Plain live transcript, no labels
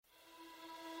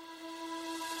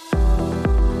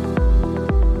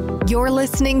You're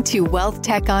listening to Wealth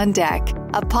Tech on Deck,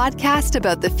 a podcast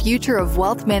about the future of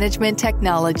wealth management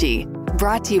technology,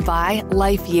 brought to you by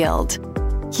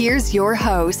LifeYield. Here's your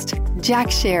host,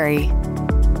 Jack Sherry.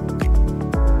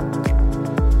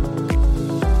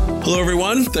 Hello,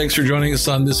 everyone. Thanks for joining us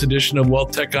on this edition of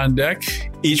Wealth Tech on Deck.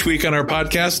 Each week on our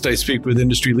podcast, I speak with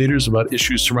industry leaders about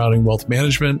issues surrounding wealth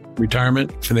management,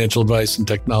 retirement, financial advice, and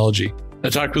technology. I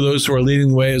talk with those who are leading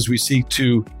the way as we seek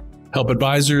to help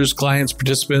advisors, clients,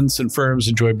 participants, and firms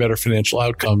enjoy better financial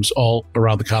outcomes all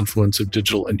around the confluence of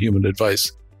digital and human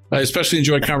advice. I especially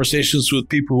enjoy conversations with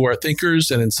people who are thinkers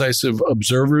and incisive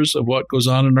observers of what goes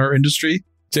on in our industry.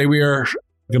 Today, we are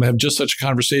going to have just such a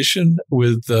conversation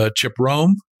with Chip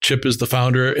Roame. Chip is the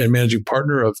founder and managing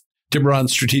partner of Tiburon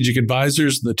Strategic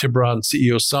Advisors and the Tiburon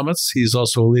CEO Summits. He's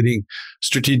also a leading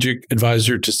strategic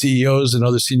advisor to CEOs and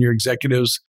other senior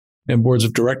executives and boards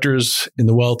of directors in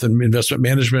the wealth and investment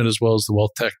management, as well as the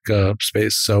wealth tech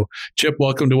space. So, Chip,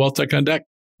 welcome to Wealth Tech on Deck.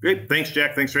 Great. Thanks,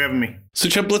 Jack. Thanks for having me. So,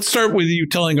 Chip, let's start with you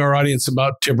telling our audience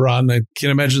about Tiburon. I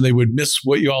can't imagine they would miss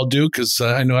what you all do because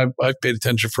I know I've paid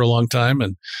attention for a long time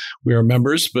and we are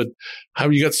members. But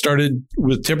how you got started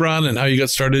with Tiburon and how you got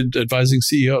started advising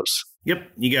CEOs? Yep,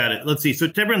 you got it. Let's see. So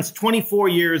Tiburon's 24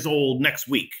 years old next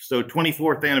week. So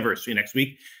 24th anniversary next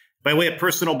week. By way of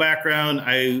personal background,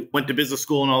 I went to business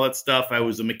school and all that stuff. I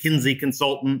was a McKinsey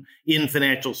consultant in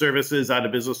financial services out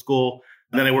of business school.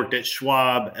 And then I worked at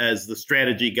Schwab as the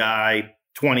strategy guy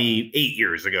 28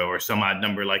 years ago or some odd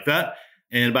number like that.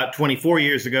 And about 24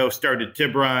 years ago, started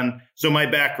Tiburon. So my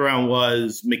background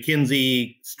was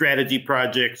McKinsey strategy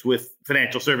projects with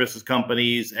financial services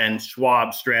companies and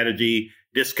Schwab strategy,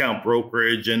 discount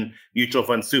brokerage and mutual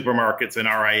fund supermarkets and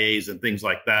RIAs and things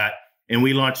like that. And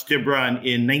we launched Tiburon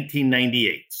in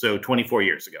 1998, so 24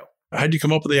 years ago. How did you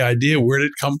come up with the idea? Where did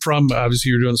it come from?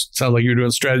 Obviously, sound like you're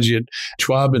doing strategy at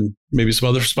Schwab and maybe some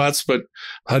other spots, but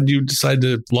how did you decide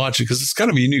to launch it? Because it's kind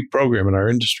of a unique program in our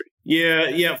industry.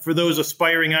 Yeah. For those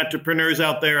aspiring entrepreneurs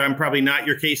out there, I'm probably not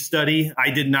your case study. I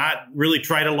did not really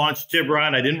try to launch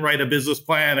Tiburon. I didn't write a business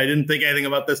plan. I didn't think anything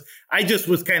about this. I just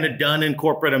was kind of done in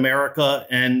corporate America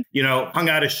and, hung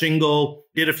out a shingle,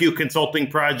 did a few consulting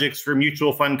projects for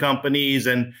mutual fund companies.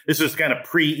 And this was kind of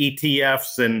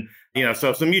pre-ETFs and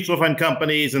so some mutual fund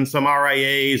companies and some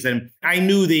RIAs. And I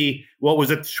knew what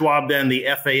was at Schwab then, the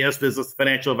FAS business,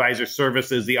 Financial Advisor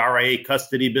Services, the RIA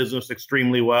custody business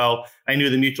extremely well. I knew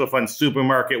the mutual fund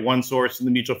supermarket, OneSource, and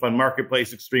the mutual fund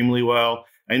marketplace extremely well.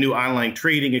 I knew online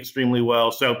trading extremely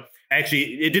well. So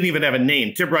actually, it didn't even have a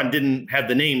name. Tiburon didn't have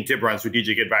the name Tiburon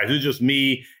Strategic Advisors. It was just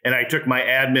me. And I took my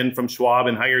admin from Schwab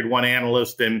and hired one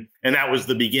analyst. And that was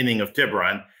the beginning of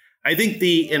Tiburon. I think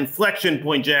the inflection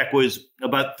point, Jack, was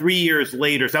about 3 years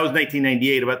later. So that was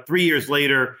 1998. About 3 years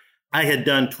later, I had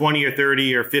done 20 or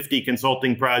 30 or 50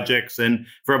 consulting projects and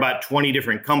for about 20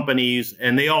 different companies,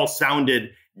 and they all sounded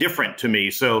different to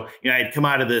me. So, I had come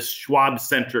out of this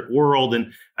Schwab-centric world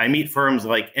and I meet firms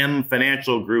like M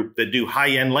Financial Group that do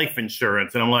high-end life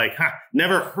insurance. And I'm like,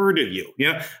 never heard of you,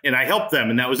 and I helped them.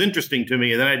 And that was interesting to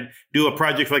me. And then I'd do a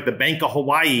project like the Bank of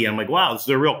Hawaii. I'm like, wow, this is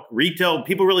a real retail.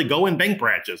 People really go in bank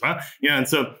branches, huh? And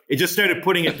so it just started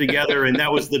putting it together. And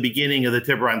that was the beginning of the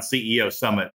Tiburon CEO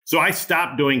Summit. So I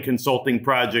stopped doing consulting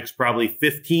projects probably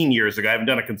 15 years ago. I haven't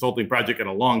done a consulting project in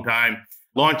a long time.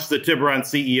 Launched the Tiburon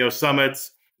CEO Summits.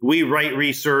 We write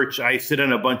research. I sit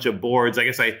on a bunch of boards. I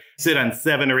guess I sit on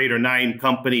 7 or 8 or 9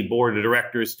 company board of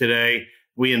directors today.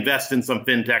 We invest in some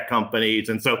fintech companies.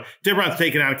 And so Tiburon's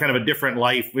taken on kind of a different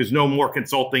life. There's no more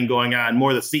consulting going on,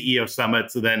 more the CEO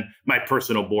summits than my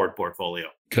personal board portfolio.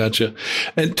 Gotcha.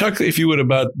 And talk, if you would,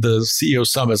 about the CEO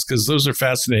summits, because those are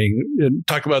fascinating. And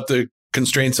talk about the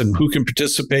constraints and who can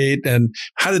participate and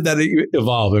how did that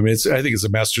evolve? I mean, I think it's a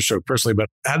masterstroke personally, but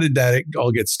how did that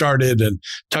all get started? And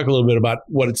talk a little bit about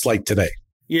what it's like today.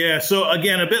 Yeah. So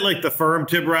again, a bit like the firm,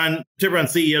 Tiburon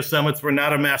CEO Summits were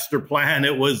not a master plan.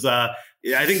 It was, I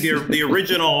think the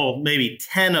original, maybe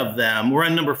 10 of them. We're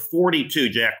on number 42,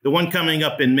 Jack. The one coming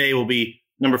up in May will be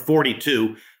number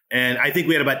 42. And I think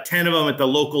we had about 10 of them at the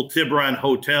local Tiburon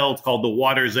hotel. It's called the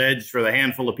Water's Edge for the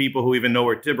handful of people who even know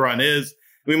where Tiburon is.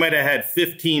 We might have had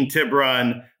 15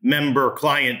 Tiburon member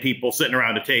client people sitting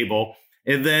around a table.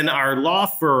 And then our law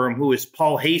firm, who is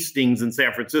Paul Hastings in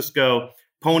San Francisco,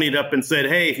 ponied up and said,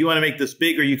 hey, if you want to make this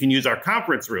bigger, you can use our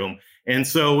conference room. And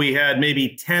so we had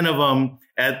maybe 10 of them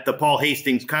at the Paul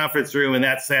Hastings conference room, and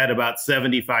that sat about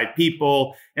 75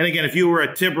 people. And again, if you were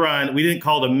a Tiburon, we didn't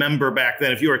call it a member back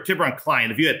then. If you were a Tiburon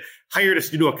client, if you had hired us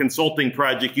to do a consulting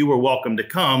project, you were welcome to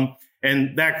come.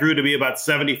 And that grew to be about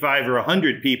 75 or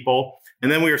 100 people.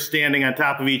 And then we were standing on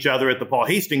top of each other at the Paul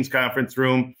Hastings conference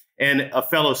room. and a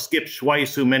fellow Skip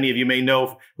Schweiss, who many of you may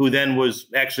know, who then was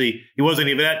actually, he wasn't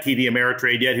even at TD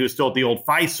Ameritrade yet. He was still at the old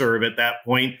Fiserv at that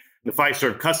point, the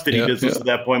Fiserv custody business at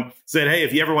that point, said, hey,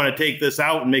 if you ever want to take this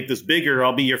out and make this bigger,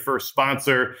 I'll be your first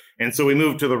sponsor. And so we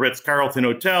moved to the Ritz-Carlton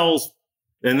hotels.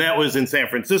 And that was in San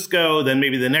Francisco. Then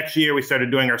maybe the next year we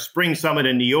started doing our spring summit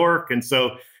in New York. And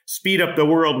so speed up the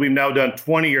world. We've now done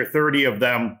 20 or 30 of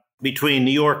them between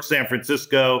New York, San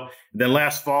Francisco. And then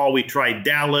last fall, we tried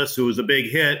Dallas, who was a big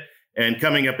hit. And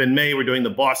coming up in May, we're doing the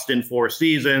Boston Four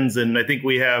Seasons. And I think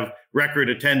we have record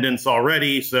attendance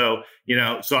already. So,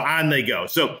 so on they go.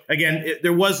 So again,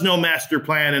 there was no master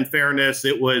plan, in fairness.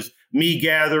 It was me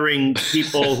gathering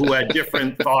people who had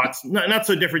different thoughts, not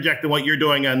so different, Jack, than what you're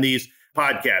doing on these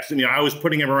podcasts. And, I was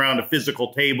putting them around a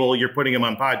physical table. You're putting them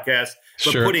on podcasts,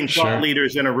 but putting thought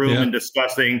leaders in a room and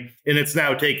discussing. And it's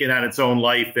now taken on its own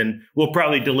life. And we'll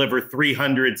probably deliver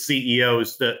 300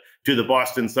 CEOs to the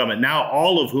Boston Summit, now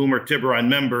all of whom are Tiburon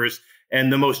members.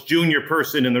 And the most junior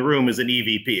person in the room is an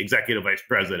EVP, Executive Vice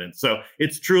President. So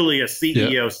it's truly a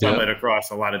CEO summit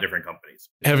across a lot of different companies.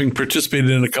 Having participated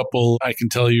in a couple, I can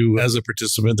tell you as a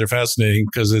participant, they're fascinating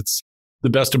because it's the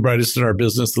best and brightest in our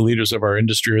business. The leaders of our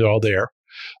industry are all there.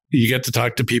 You get to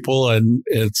talk to people and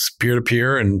it's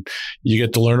peer-to-peer and you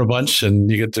get to learn a bunch and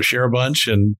you get to share a bunch.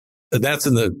 And that's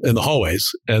in the hallways.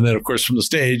 And then, of course, from the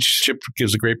stage, Chip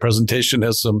gives a great presentation,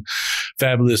 has some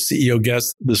fabulous CEO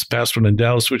guests. This past one in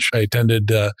Dallas, which I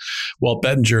attended, Walt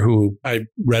Bettinger, who I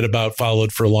read about,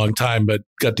 followed for a long time, but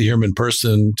got to hear him in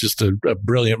person, just a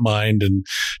brilliant mind. And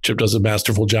Chip does a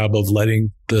masterful job of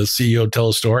letting the CEO tell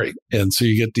a story. And so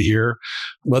you get to hear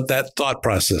what that thought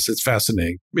process, it's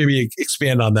fascinating. Maybe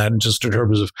expand on that in just in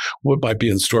terms of what might be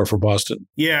in store for Boston.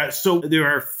 Yeah, so there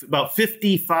are about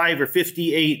 55 or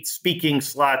 58 speaking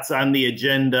slots on the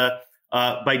agenda.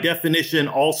 By definition,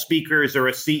 all speakers are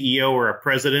a CEO or a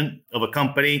president of a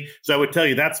company. So I would tell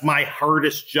you that's my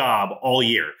hardest job all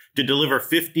year, to deliver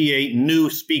 58 new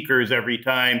speakers every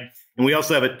time. And we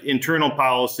also have an internal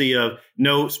policy of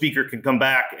no speaker can come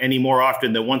back any more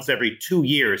often than once every 2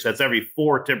 years. That's every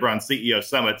 4 Tiburon CEO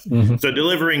summits. Mm-hmm. So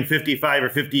delivering 55 or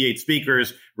 58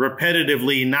 speakers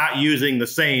repetitively, not using the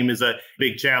same, is a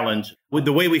big challenge. With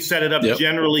the way we set it up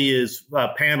generally is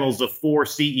panels of 4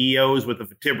 CEOs with a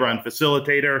Tiburon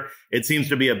facilitator. It seems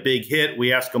to be a big hit.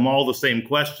 We ask them all the same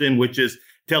question, which is,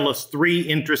 tell us 3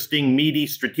 interesting, meaty,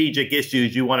 strategic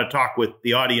issues you want to talk with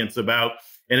the audience about.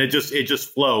 And it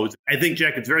just flows. I think,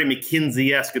 Jack, it's very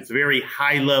McKinsey-esque. It's very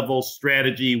high-level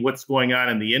strategy, what's going on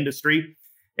in the industry.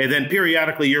 And then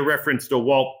periodically, your reference to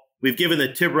Walt, we've given the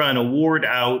Tiburon Award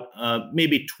out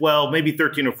maybe 12, maybe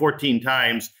 13 or 14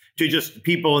 times to just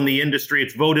people in the industry.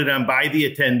 It's voted on by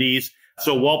the attendees.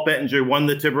 So Walt Bettinger won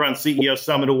the Tiburon CEO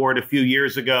Summit Award a few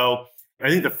years ago. I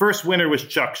think the first winner was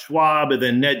Chuck Schwab, and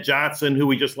then Ned Johnson, who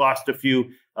we just lost a few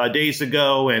days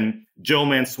ago, and Joe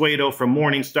Mansueto from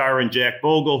Morningstar, and Jack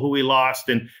Bogle, who we lost,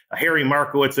 and Harry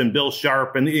Markowitz and Bill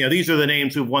Sharp. And these are the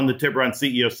names who've won the Tiburon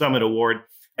CEO Summit Award.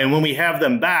 And when we have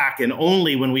them back, and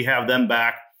only when we have them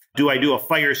back, do I do a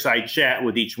fireside chat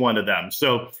with each one of them.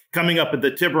 So coming up at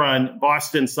the Tiburon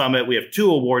Boston Summit, we have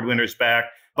 2 award winners back.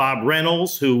 Bob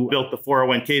Reynolds, who built the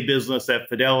 401k business at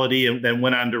Fidelity and then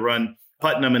went on to run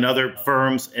Putnam and other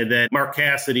firms, and then Mark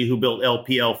Cassidy, who built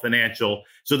LPL Financial.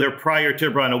 So they're prior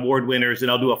Tiburon Award winners, and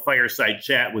I'll do a fireside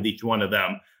chat with each one of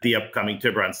them, the upcoming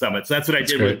Tiburon Summit. So that's what I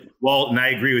did with Walt, and I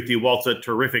agree with you. Walt's a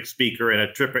terrific speaker and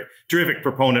a terrific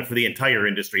proponent for the entire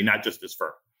industry, not just his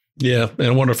firm. Yeah, and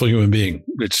a wonderful human being,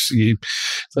 which you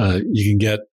can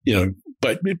get,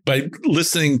 but by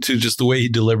listening to just the way he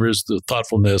delivers, the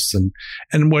thoughtfulness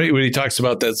and what he talks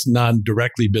about that's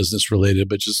non-directly business related,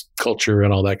 but just culture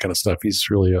and all that kind of stuff. He's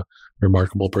really a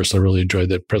remarkable person. I really enjoyed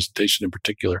that presentation in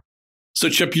particular. So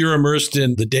Chip, you're immersed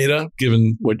in the data,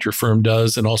 given what your firm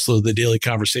does, and also the daily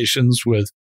conversations with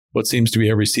what seems to be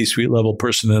every C-suite level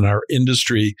person in our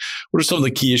industry. What are some of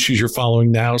the key issues you're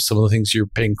following now? Some of the things you're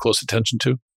paying close attention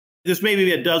to? There's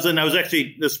maybe a dozen. I was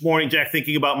actually this morning, Jack,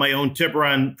 thinking about my own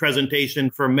Tiburon presentation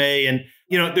for May. And,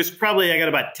 there's probably, I got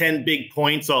about 10 big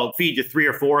points. I'll feed you 3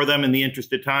 or 4 of them in the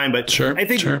interest of time. But I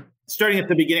think starting at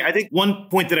the beginning, I think one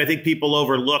point that I think people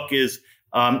overlook is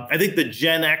I think the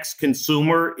Gen X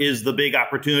consumer is the big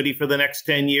opportunity for the next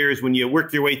 10 years. When you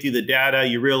work your way through the data,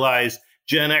 you realize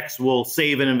Gen X will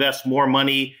save and invest more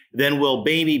money than will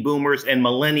baby boomers and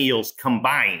millennials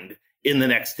combined in the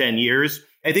next 10 years.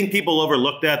 I think people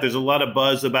overlook that. There's a lot of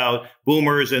buzz about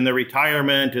boomers and their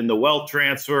retirement and the wealth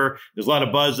transfer. There's a lot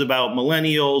of buzz about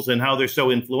millennials and how they're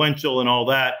so influential and all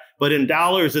that. But in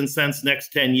dollars and cents,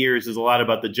 next 10 years is a lot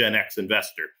about the Gen X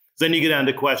investor. So then you get on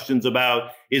to questions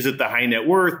about, is it the high net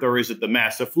worth or is it the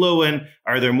mass affluent?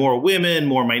 Are there more women,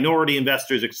 more minority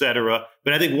investors, et cetera?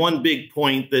 But I think one big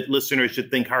point that listeners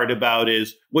should think hard about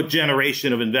is, what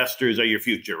generation of investors are your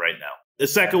future right now? The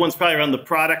second one's probably around the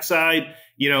product side.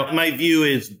 My view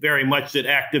is very much that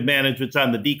active management's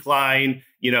on the decline.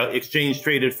 Exchange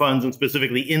traded funds and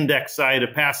specifically index side,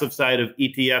 of passive side of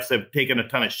ETFs have taken a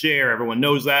ton of share. Everyone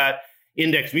knows that.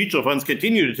 Index mutual funds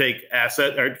continue to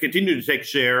take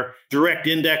share. Direct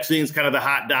indexing is kind of the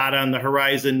hot dot on the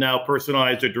horizon now,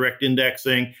 personalized or direct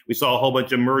indexing. We saw a whole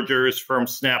bunch of mergers,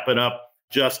 firms snapping up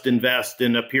Just Invest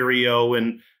and Aperio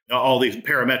and all these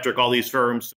Parametric, all these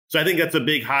firms. So I think that's a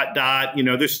big hot dot.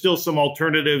 There's still some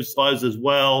alternatives buzz as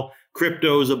well.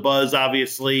 Crypto's a buzz,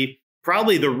 obviously.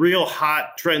 Probably the real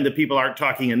hot trend that people aren't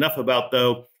talking enough about,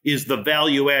 though, is the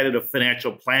value added of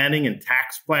financial planning and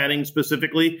tax planning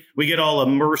specifically. We get all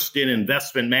immersed in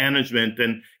investment management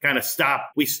and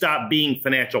we stop being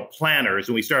financial planners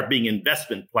and we start being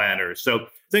investment planners. So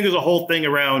I think there's a whole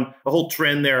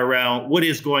trend there around what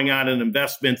is going on in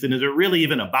investments, and is it really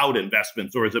even about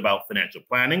investments or is it about financial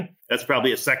planning? That's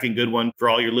probably a second good one for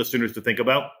all your listeners to think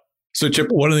about. So, Chip,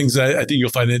 one of the things I think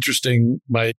you'll find interesting,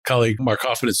 my colleague Mark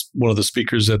Hoffman is one of the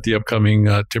speakers at the upcoming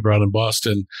Tiburon in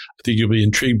Boston. I think you'll be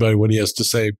intrigued by what he has to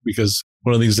say, because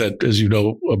one of the things that, as you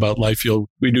know, about LifeYield,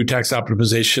 we do tax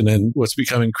optimization, and what's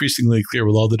become increasingly clear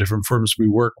with all the different firms we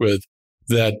work with,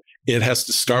 that it has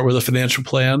to start with a financial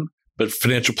plan, but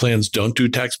financial plans don't do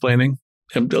tax planning,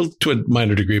 and to a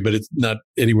minor degree, but it's not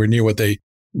anywhere near what they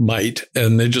might,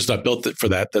 and they're just not built for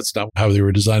that. That's not how they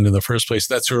were designed in the first place.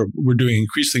 That's where we're doing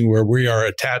increasingly, where we are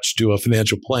attached to a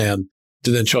financial plan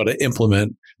to then show how to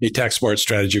implement a tax smart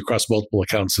strategy across multiple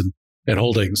accounts and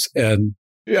holdings. And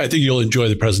I think you'll enjoy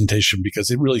the presentation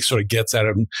because it really sort of gets at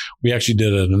it. And we actually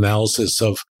did an analysis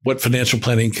of what financial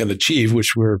planning can achieve,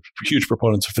 which we're huge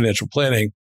proponents of financial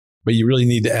planning, but you really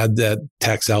need to add that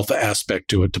tax alpha aspect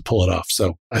to it to pull it off.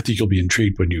 So I think you'll be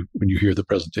intrigued when you hear the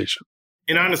presentation.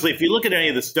 And honestly, if you look at any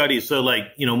of the studies, so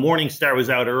Morningstar was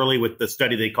out early with the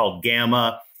study they called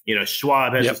Gamma.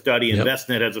 Schwab has a study,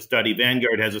 Envestnet has a study,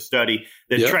 Vanguard has a study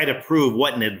that try to prove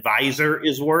what an advisor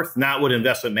is worth, not what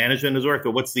investment management is worth,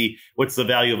 but what's the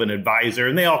value of an advisor.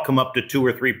 And they all come up to 2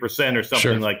 or 3% or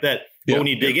something like that. But when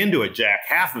you dig into it, Jack,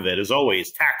 half of it is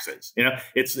always taxes.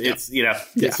 It's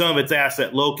some of it's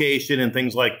asset location and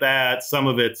things like that. Some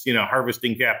of it's,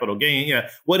 harvesting capital gain,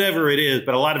 whatever it is.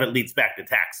 But a lot of it leads back to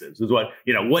taxes is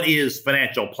what is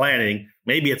financial planning?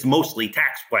 Maybe it's mostly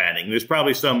tax planning. There's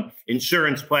probably some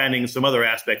insurance planning, some other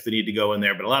aspects that need to go in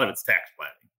there, but a lot of it's tax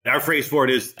planning. Our phrase for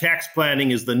it is tax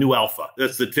planning is the new alpha.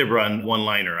 That's the Tiburon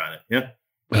one-liner on it. Yeah.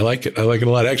 I like it. I like it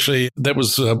a lot. Actually, that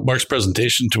was Mark's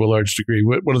presentation to a large degree.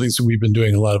 One of the things that we've been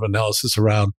doing a lot of analysis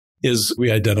around is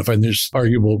we identify, and there's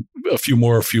arguable a few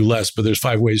more, a few less, but there's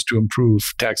 5 ways to improve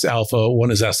tax alpha.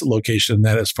 One is asset location.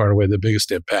 That is far and away the biggest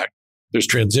impact. There's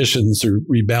transitions or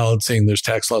rebalancing. There's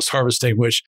tax loss harvesting,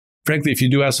 which frankly, if you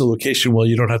do asset location well,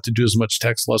 you don't have to do as much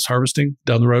tax loss harvesting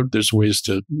down the road. There's ways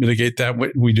to mitigate that.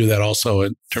 We do that also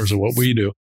in terms of what we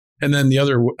do. And then the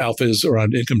other alpha is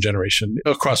around income generation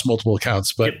across multiple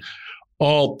accounts, but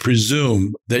all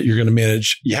presume that you're going to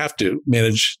manage. You have to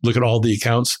manage, look at all the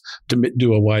accounts to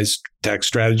do a wise tax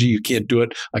strategy. You can't do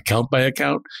it account by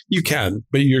account. You can,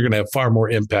 but you're going to have far more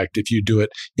impact if you do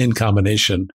it in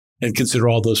combination and consider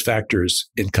all those factors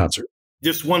in concert.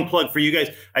 Just one plug for you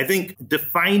guys. I think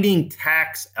defining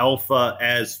tax alpha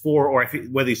as 4, or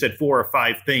whether you said 4 or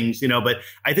 5 things, but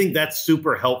I think that's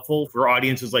super helpful for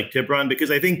audiences like Tiburon, because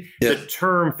I think the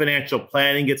term financial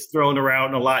planning gets thrown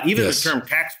around a lot. Even the term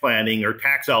tax planning or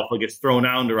tax alpha gets thrown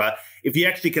around a lot. If you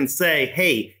actually can say,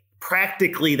 hey,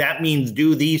 practically that means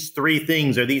do these 3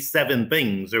 things or these 7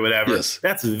 things or whatever,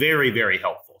 that's very, very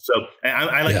helpful. So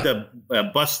I like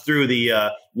to bust through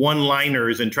the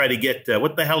one-liners and try to get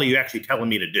what the hell are you actually telling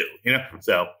me to do?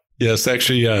 So. Yes,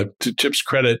 actually, to Chip's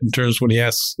credit, in terms when he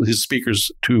asks his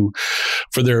speakers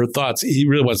for their thoughts, he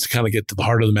really wants to kind of get to the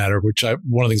heart of the matter, which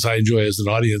one of the things I enjoy as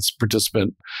an audience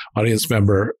participant, audience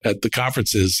member at the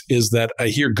conferences is that I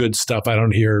hear good stuff. I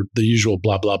don't hear the usual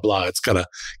blah, blah, blah. It's kind of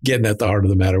getting at the heart of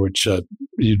the matter, which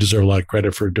you deserve a lot of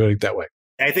credit for doing it that way.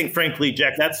 I think, frankly,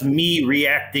 Jack, that's me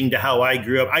reacting to how I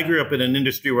grew up. I grew up in an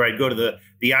industry where I'd go to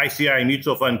the ICI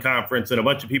mutual fund conference and a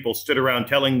bunch of people stood around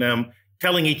telling them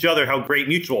telling each other how great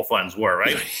mutual funds were,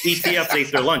 right? ETFs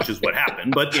ate their lunch is what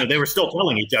happened, but they were still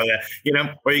telling each other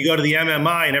that, or you go to the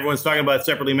MMI and everyone's talking about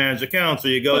separately managed accounts, or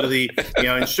you go to the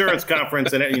insurance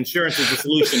conference and insurance is the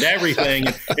solution to everything.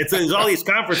 There's all these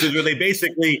conferences where they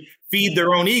basically feed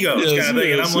their own egos kind of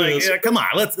thing. And I'm like, come on,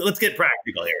 let's get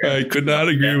practical here. I could not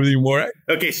agree with you more.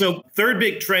 Okay, so third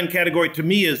big trend category to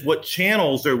me is what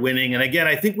channels are winning. And again,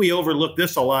 I think we overlook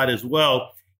this a lot as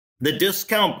well. The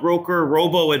discount broker,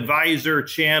 robo-advisor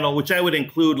channel, which I would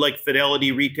include like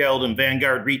Fidelity Retail and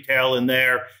Vanguard Retail in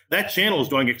there, that channel is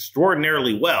doing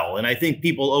extraordinarily well. And I think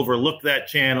people overlook that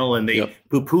channel and they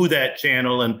poo-poo that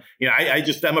channel. And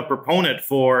I'm a proponent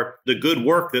for the good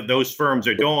work that those firms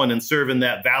are doing and serving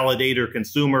that validator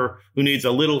consumer who needs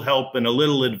a little help and a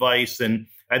little advice. And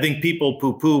I think people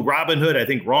poo-poo Robinhood, I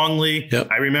think wrongly.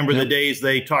 I remember the days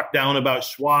they talked down about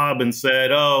Schwab and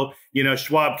said,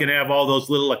 Schwab can have all those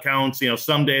little accounts.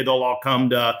 Someday they'll all come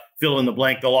to fill in the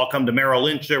blank. They'll all come to Merrill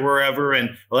Lynch or wherever. And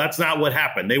that's not what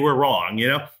happened. They were wrong,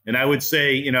 And I would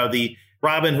say, the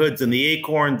Robinhoods and the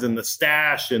Acorns and the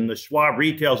Stash and the Schwab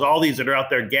Retails, all these that are out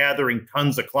there gathering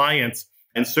tons of clients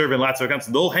and serving lots of accounts,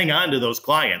 they'll hang on to those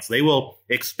clients. They will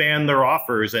expand their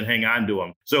offers and hang on to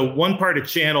them. So one part of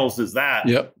channels is that.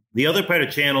 The other part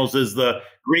of channels is the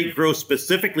great growth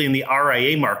specifically in the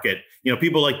RIA market.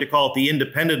 People like to call it the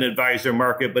independent advisor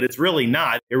market, but it's really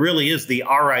not. It really is the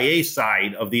RIA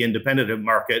side of the independent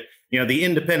market. The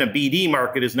independent BD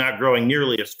market is not growing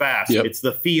nearly as fast. It's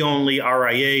the fee-only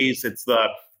RIAs. It's the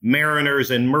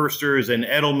Mariners and Mercers and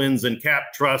Edelmans and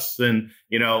Cap Trusts and,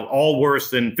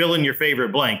 Allworths and fill in your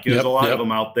favorite blank. There's a lot of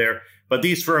them out there. But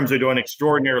these firms are doing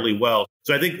extraordinarily well.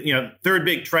 So I think, third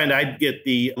big trend I'd get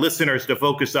the listeners to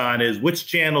focus on is which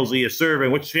channels are you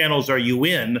serving? Which channels are you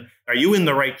in? Are you in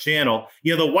the right channel?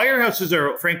 The wirehouses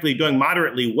are frankly doing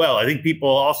moderately well. I think people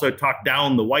also talk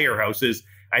down the wirehouses.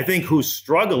 I think who's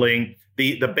struggling,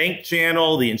 the bank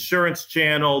channel, the insurance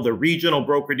channel, the regional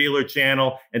broker-dealer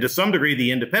channel, and to some degree,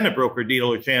 the independent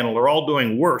broker-dealer channel are all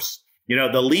doing worse.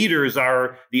 The leaders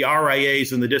are the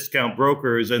RIAs and the discount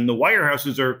brokers, and the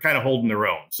wirehouses are kind of holding their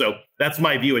own. So that's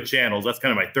my view of channels. That's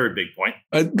kind of my third big point.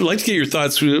 I'd like to get your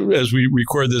thoughts as we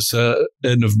record this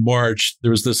end of March.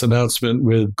 There was this announcement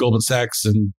with Goldman Sachs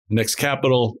and Next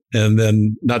Capital, and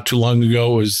then not too long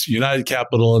ago was United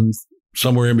Capital, and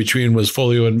somewhere in between was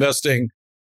Folio Investing.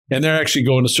 And they're actually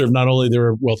going to serve not only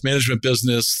their wealth management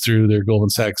business through their Goldman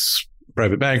Sachs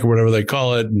private bank or whatever they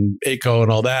call it, and ACO and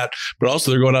all that, but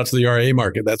also they're going out to the RIA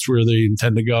market. That's where they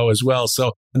intend to go as well.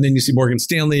 So, and then you see Morgan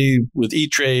Stanley with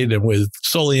E-Trade and with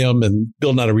Solium and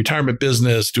building out a retirement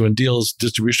business, doing deals,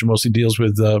 distribution, mostly deals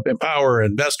with Empower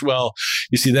and Vestwell.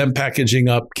 You see them packaging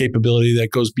up capability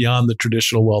that goes beyond the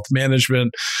traditional wealth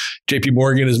management. JP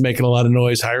Morgan is making a lot of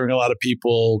noise, hiring a lot of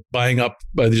people, buying up,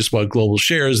 they just bought Global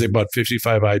Shares. They bought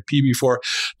 55 IP before.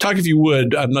 Talk, if you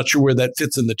would, I'm not sure where that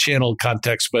fits in the channel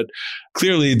context, but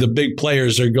clearly the big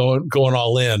players are going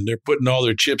all in. They're putting all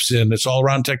their chips in. It's all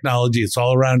around technology. It's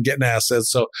all around getting assets.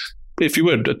 So if you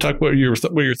would, talk about what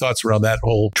are your thoughts around that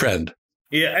whole trend?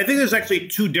 Yeah, I think there's actually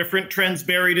two different trends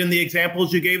buried in the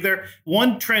examples you gave there.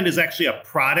 One trend is actually a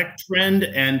product trend,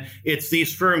 and it's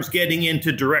these firms getting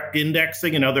into direct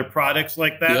indexing and other products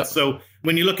like that. So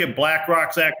when you look at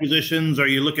BlackRock's acquisitions, or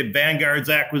you look at Vanguard's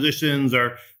acquisitions,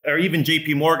 or even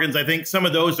JP Morgan's, I think some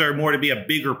of those are more to be a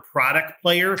bigger product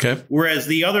player, whereas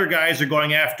the other guys are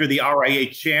going after the RIA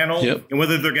channel. And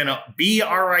whether they're going to be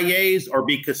RIAs or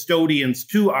be custodians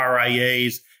to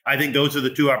RIAs, I think those are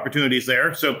the two opportunities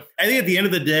there. So I think at the end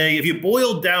of the day, if you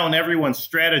boil down everyone's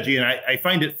strategy, and I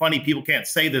find it funny people can't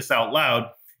say this out loud,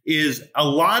 is a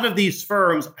lot of these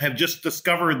firms have just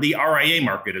discovered the RIA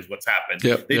market is what's happened.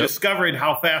 They discovered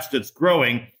how fast it's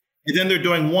growing, and then they're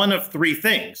doing one of three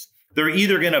things. They're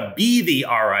either going to be the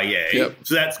RIA,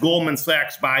 so that's Goldman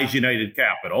Sachs buys United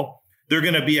Capital. They're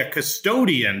going to be a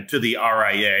custodian to the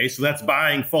RIA, so that's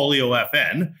buying Folio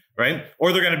FN, right?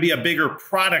 Or they're going to be a bigger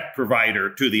product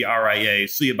provider to the RIA,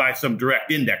 so you buy some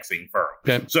direct indexing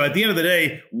firm. So at the end of the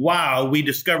day, wow, we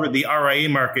discovered the RIA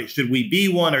market. Should we be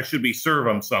one or should we serve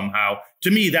them somehow?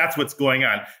 To me, that's what's going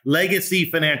on. Legacy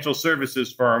financial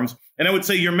services firms. And I would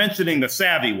say you're mentioning the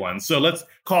savvy ones. So let's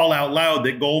call out loud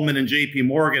that Goldman and JP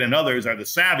Morgan and others are the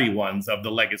savvy ones of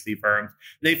the legacy firms.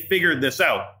 They figured this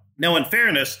out. Now, in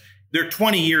fairness, they're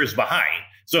 20 years behind.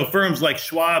 So firms like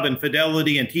Schwab and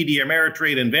Fidelity and TD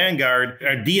Ameritrade and Vanguard,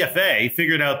 DFA,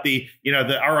 figured out the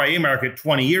RIA market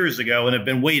 20 years ago and have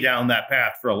been way down that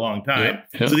path for a long time.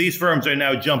 So these firms are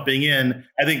now jumping in.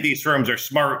 I think these firms are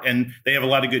smart and they have a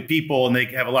lot of good people and they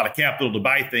have a lot of capital to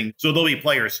buy things. So they'll be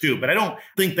players too. But I don't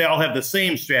think they all have the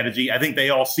same strategy. I think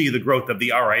they all see the growth of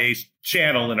the RIA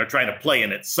channel and are trying to play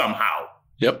in it somehow.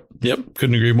 Yep.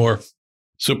 Couldn't agree more.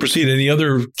 So proceed. Any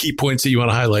other key points that you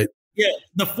want to highlight? Yeah.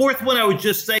 The fourth one I would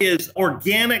just say is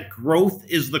organic growth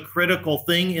is the critical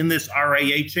thing in this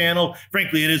RIA channel.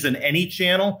 Frankly, it is in any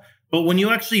channel. But when you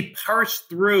actually parse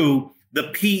through the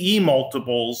PE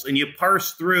multiples and you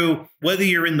parse through whether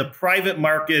you're in the private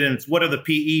market and it's what are the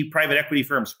PE private equity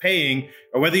firms paying,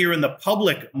 or whether you're in the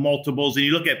public multiples and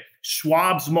you look at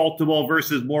Schwab's multiple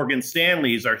versus Morgan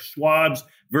Stanley's, or Schwab's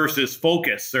versus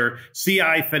Focus, or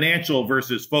CI Financial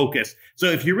versus Focus. So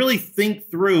if you really think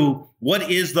through what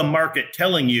is the market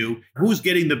telling you, who's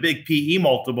getting the big PE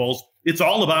multiples, it's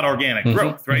all about organic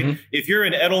growth, right? If you're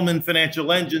in Edelman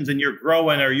Financial Engines and you're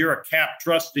growing, or you're a cap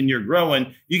trust and you're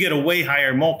growing, you get a way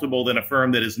higher multiple than a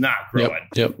firm that is not growing.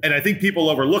 Yep. And I think people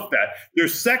overlook that.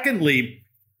 There's secondly,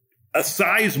 a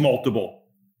size multiple,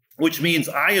 which means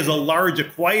I, as a large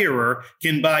acquirer,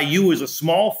 can buy you as a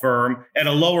small firm at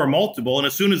a lower multiple. And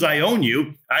as soon as I own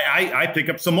you, I pick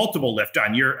up some multiple lift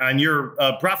on your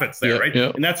profits there, right?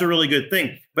 Yeah. And that's a really good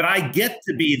thing. But I get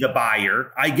to be the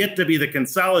buyer. I get to be the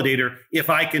consolidator if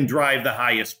I can drive the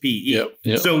highest PE.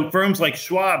 Yep. So firms like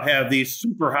Schwab have these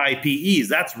super high PEs.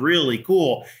 That's really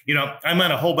cool. I'm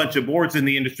on a whole bunch of boards in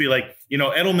the industry, like,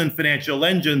 Edelman Financial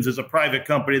Engines is a private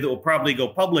company that will probably go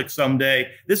public someday.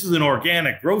 This is an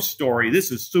organic growth story.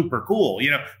 This is super cool.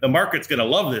 The market's going to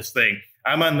love this thing.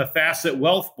 I'm on the Facet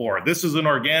Wealth board. This is an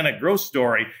organic growth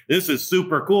story. This is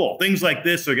super cool. Things like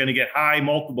this are going to get high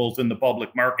multiples in the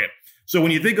public market. So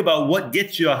when you think about what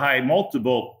gets you a high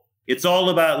multiple, it's all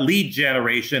about lead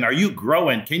generation. Are you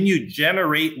growing? Can you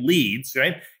generate leads,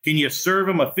 right? Can you serve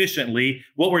them efficiently?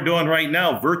 What we're doing right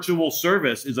now, virtual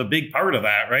service is a big part of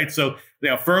that, right? So,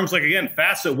 firms like, again,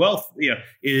 Facet Wealth,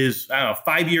 is,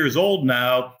 5 years old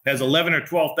now, has 11 or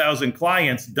 12,000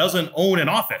 clients, doesn't own an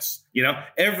office.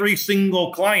 Every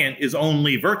single client is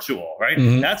only virtual, right?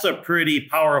 That's a pretty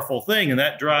powerful thing. And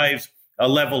that drives a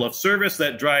level of service,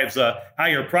 that drives a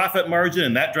higher profit margin,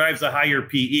 and that drives a higher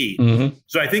PE.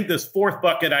 So I think this fourth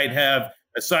bucket I'd have,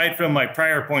 aside from my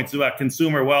prior points about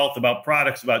consumer wealth, about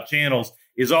products, about channels,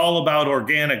 is all about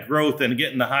organic growth and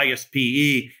getting the highest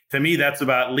PE. To me, that's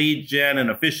about lead gen and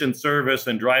efficient service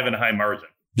and driving a high margin.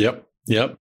 Yep.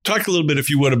 Talk a little bit, if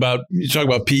you would, you talk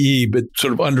about PE, but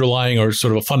sort of underlying or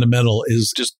sort of a fundamental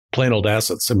is just plain old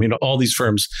assets. I mean, all these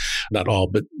firms, not all,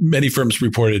 but many firms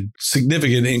reported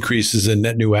significant increases in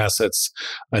net new assets.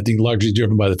 I think largely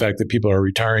driven by the fact that people are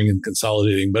retiring and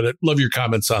consolidating. But I'd love your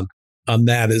comments on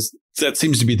that. That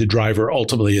seems to be the driver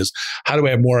ultimately, is how do I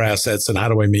have more assets and how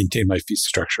do I maintain my fee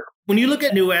structure? When you look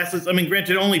at new assets, I mean,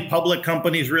 granted, only public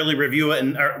companies really review it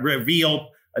and reveal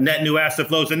net new asset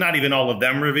flows, and not even all of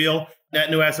them reveal net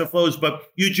new asset flows, but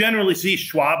you generally see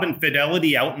Schwab and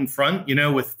Fidelity out in front,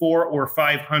 with $400 or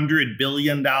 $500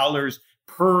 billion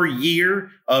per year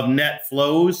of net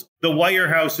flows. The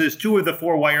wirehouses, 2 of the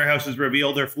 4 wirehouses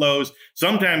reveal their flows.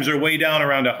 Sometimes they're way down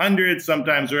around 100.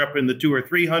 Sometimes they're up in the 200 or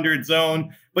 300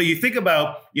 zone. But you think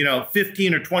about,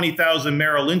 15 or 20,000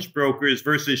 Merrill Lynch brokers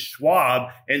versus Schwab,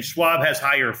 and Schwab has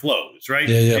higher flows, right?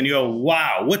 Yeah. And you go,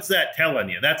 wow, what's that telling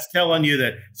you? That's telling you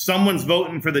that someone's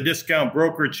voting for the discount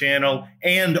broker channel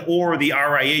and or the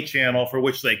RIA channel for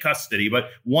which they custody. But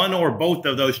one or both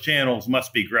of those channels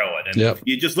must be growing. And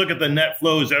you just look at the net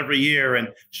flows every year, and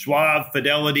Schwab,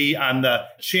 Fidelity on the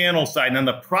channel side, and on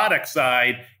the product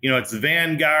side, it's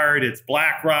Vanguard, it's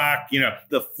BlackRock,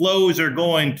 the flows are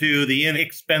going to the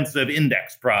inexpensive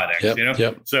index products,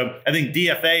 So I think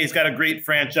DFA has got a great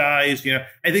franchise.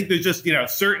 I think there's just,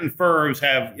 certain firms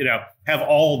have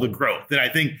all the growth. And I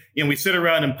think, we sit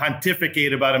around and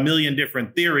pontificate about a million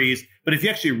different theories, but if you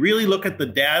actually really look at the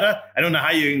data, I don't know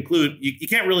how you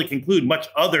can't really conclude much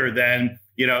other than,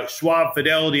 Schwab,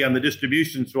 Fidelity on the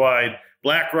distribution side,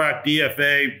 BlackRock,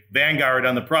 DFA, Vanguard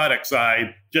on the product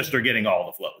side just are getting all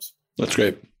the flows. That's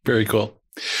great. Very covered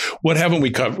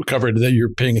that you're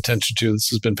paying attention to? This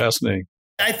has been fascinating.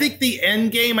 I think the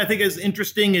end game, is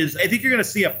interesting, is I think you're going to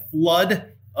see a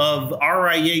flood of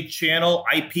RIA channel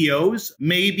IPOs,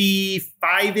 maybe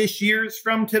 5-ish years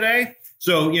from today.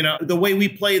 So, the way we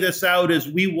play this out is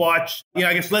we watch,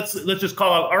 I guess let's just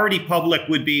call out already public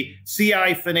would be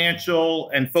CI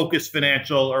Financial and Focus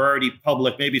Financial are already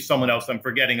public. Maybe someone else I'm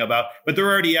forgetting about, but they're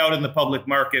already out in the public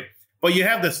market. But you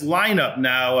have this lineup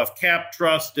now of Cap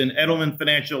Trust and Edelman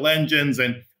Financial Engines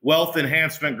and Wealth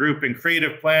Enhancement Group and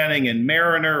Creative Planning and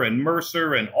Mariner and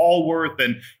Mercer and Allworth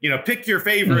and, pick your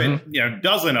favorite,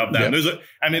 dozen of them.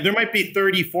 Yep. There might be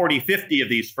 30, 40, 50 of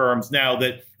these firms now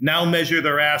that now measure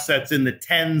their assets in the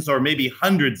tens or maybe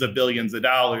hundreds of billions of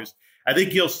dollars. I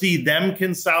think you'll see them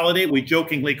consolidate. We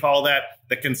jokingly call that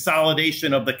the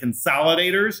consolidation of the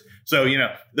consolidators. So,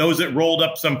 those that rolled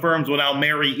up some firms will now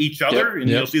marry each other, and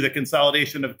you'll see the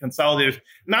consolidation of consolidators.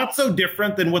 Not so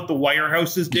different than what the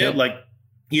wirehouses did. Yep. Like,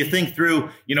 you think through,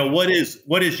 what is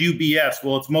UBS?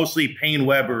 Well, it's mostly Payne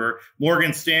Webber. Or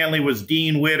Morgan Stanley was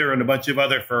Dean Witter and a bunch of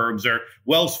other firms. Or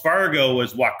Wells Fargo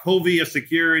was Wachovia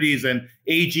Securities and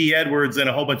AG Edwards and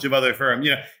a whole bunch of other firms.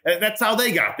 That's how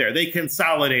they got there. They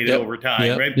consolidated over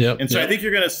time, right? And so I think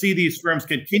you're going to see these firms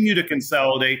continue to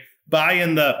consolidate, buy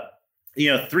in the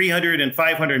 $300 and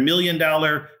 $500 million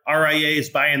RIAs,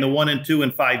 buy in the $1 and $2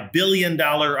 and $5 billion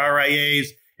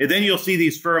RIAs. And then you'll see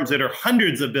these firms that are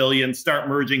hundreds of billions start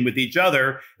merging with each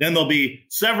other. Then there'll be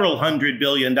several $100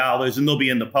 billion and they'll be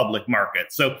in the public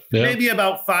market. So maybe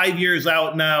about 5 years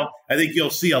out now, I think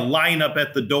you'll see a lineup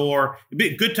at the door. It'd be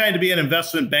a good time to be an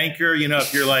investment banker.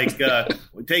 If you're like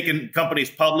taking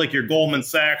companies public, you're Goldman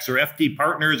Sachs or FT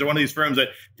Partners or one of these firms that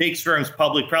takes firms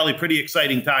public, probably pretty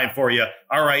exciting time for you.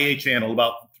 RIA channel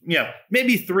about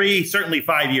maybe 3, certainly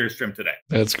 5 years from today.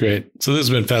 That's great. So this has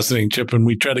been fascinating, Chip, and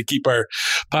we try to keep our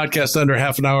podcast under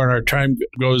half an hour and our time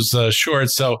goes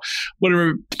short. So what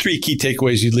are 3 key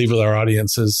takeaways you'd leave with our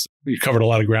audiences? You covered a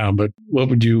lot of ground, but what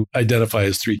would you identify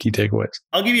as 3 key takeaways?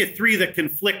 I'll give you 3 that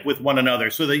conflict with one another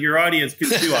so that your audience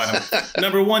can chew on them.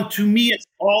 Number 1, to me, it's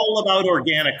all about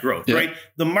organic growth, right?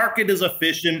 The market is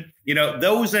efficient.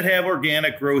 Those that have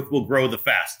organic growth will grow the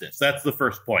fastest. That's the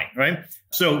first point, right?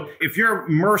 So if you're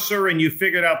Mercer and you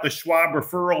figured out the Schwab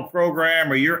referral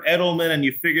program, or you're Edelman and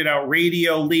you figured out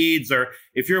radio leads, or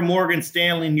if you're Morgan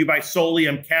Stanley and you buy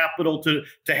Solium Capital to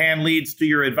hand leads to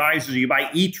your advisors, you buy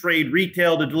E-Trade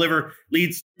Retail to deliver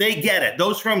leads, they get it.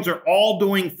 Those firms are all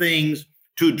doing things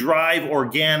to drive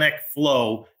organic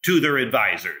flow to their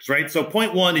advisors, right? So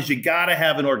point 1 is you got to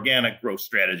have an organic growth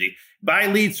strategy. Buy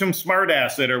leads from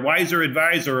SmartAsset or Wiser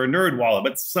Advisor or NerdWallet,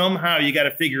 but somehow you got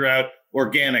to figure out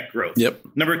organic growth.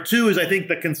 Number 2 is I think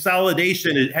the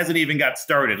consolidation, it hasn't even got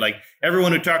started. Like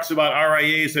everyone who talks about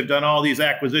RIAs have done all these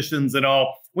acquisitions and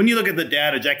all. When you look at the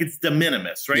data, Jack, it's de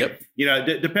minimis, right?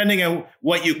 Depending on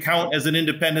what you count as an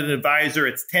independent advisor,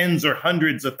 it's tens or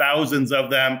hundreds of thousands of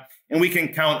them. And we can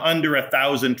count under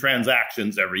 1,000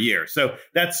 transactions every year. So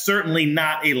that's certainly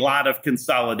not a lot of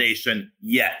consolidation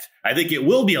yet. I think it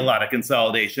will be a lot of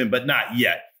consolidation, but not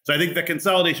yet. So I think the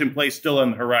consolidation play is still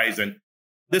on the horizon.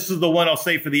 This is the one I'll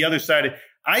say for the other side.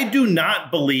 I do not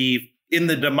believe in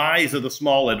the demise of the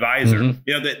small advisor.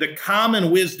 The common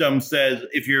wisdom says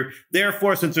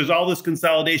therefore, since there's all this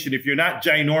consolidation, if you're not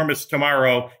ginormous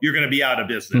tomorrow, you're going to be out of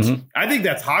business. I think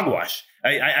that's hogwash.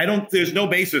 There's no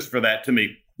basis for that to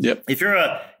me. If you're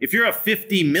a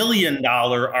 $50 million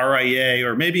RIA,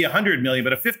 or maybe $100 million,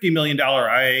 but a $50 million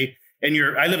RIA, and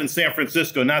I live in San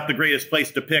Francisco, not the greatest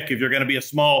place to pick if you're going to be a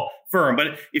small firm.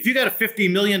 But if you got a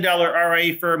 $50 million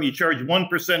RIA firm, you charge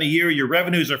 1% a year, your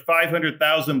revenues are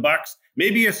 $500,000,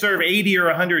 maybe you serve 80 or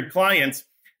 100 clients,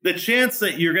 the chance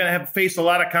that you're going to face a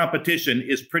lot of competition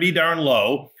is pretty darn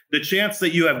low. The chance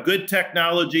that you have good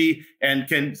technology and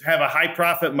can have a high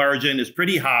profit margin is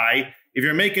pretty high. If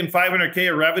you're making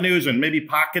 $500K of revenues and maybe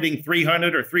pocketing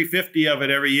 300 or 350 of it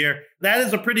every year, that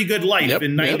is a pretty good life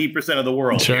in 90% of the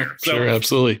world. Sure,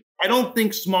 absolutely. I don't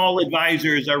think small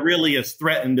advisors are really as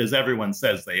threatened as everyone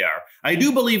says they are. I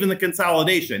do believe in the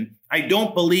consolidation. I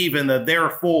don't believe in the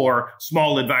therefore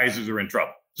small advisors are in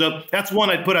trouble. So that's one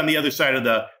I'd put on the other side of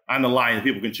the line that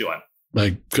people can chew on.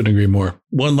 I couldn't agree more.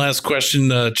 One last question,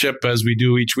 Chip, as we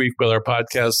do each week with our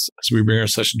podcast, as we bring our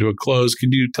session to a close,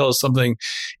 could you tell us something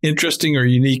interesting or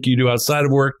unique you do outside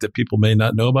of work that people may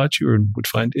not know about you or would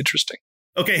find interesting?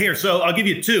 Okay, here. So I'll give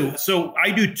you 2. So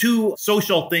I do 2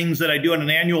 social things that I do on an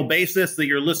annual basis that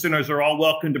your listeners are all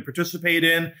welcome to participate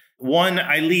in. One,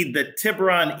 I lead the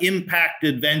Tiburon Impact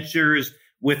Adventures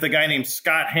with a guy named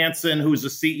Scott Hansen, who's the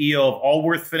CEO of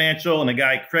Allworth Financial, and a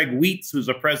guy, Craig Wheats, who's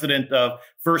the president of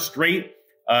First Rate.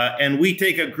 And we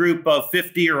take a group of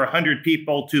 50 or 100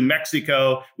 people to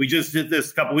Mexico. We just did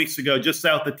this a couple weeks ago, just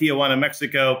south of Tijuana,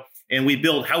 Mexico, and we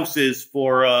build houses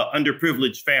for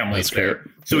underprivileged families there.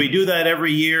 So we do that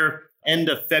every year, end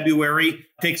of February. It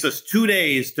takes us 2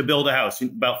 days to build a house.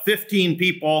 About 15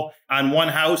 people on one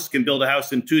house can build a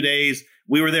house in 2 days.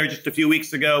 We were there just a few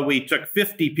weeks ago. We took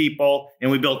 50 people and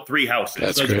we built 3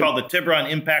 houses. So it's called the Tiburon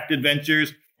Impact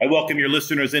Adventures. I welcome your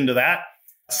listeners into that.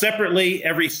 Separately,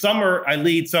 every summer, I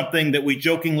lead something that we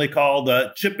jokingly call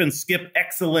the Chip and Skip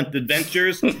Excellent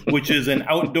Adventures, which is an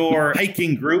outdoor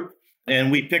hiking group. And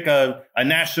we pick a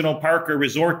national park or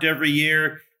resort every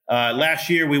year. Last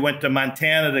year, we went to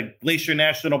Montana to Glacier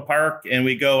National Park, and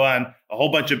we go on a whole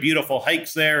bunch of beautiful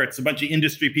hikes there. It's a bunch of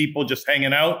industry people just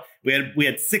hanging out. We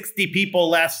had 60 people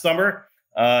last summer.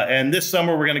 And this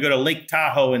summer, we're going to go to Lake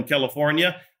Tahoe in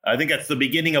California. I think that's the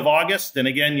beginning of August. And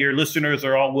again, your listeners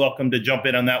are all welcome to jump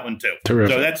in on that one too.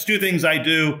 Terrific. So that's two things I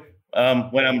do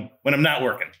when I'm not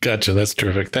working. Gotcha. That's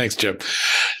terrific. Thanks, Chip.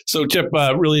 So, Chip,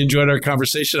 really enjoyed our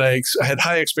conversation. I had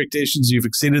high expectations. You've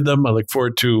exceeded them. I look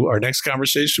forward to our next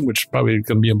conversation, which is probably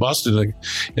going to be in Boston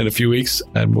in a few weeks.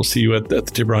 And we'll see you at the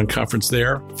Tiburon Conference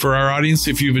there. For our audience,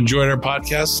 if you've enjoyed our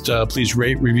podcast, please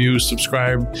rate, review,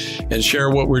 subscribe, and share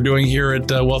what we're doing here at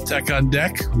Wealth Tech on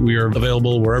Deck. We are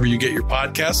available wherever you get your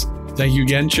podcasts. Thank you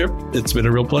again, Chip. It's been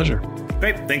a real pleasure.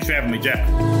 Great. Thanks for having me, Jack.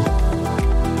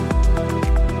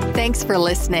 Thanks for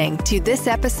listening to this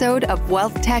episode of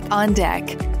Wealth Tech on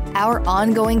Deck, our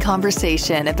ongoing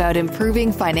conversation about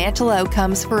improving financial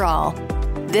outcomes for all.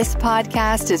 This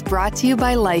podcast is brought to you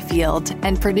by LifeYield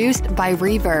and produced by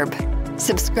Reverb.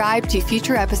 Subscribe to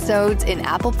future episodes in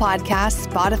Apple Podcasts,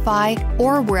 Spotify,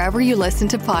 or wherever you listen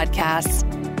to podcasts.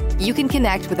 You can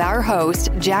connect with our host,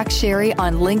 Jack Sherry,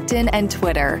 on LinkedIn and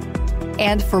Twitter.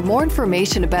 And for more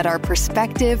information about our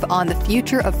perspective on the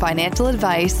future of financial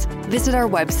advice, visit our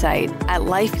website at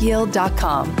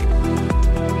lifeyield.com.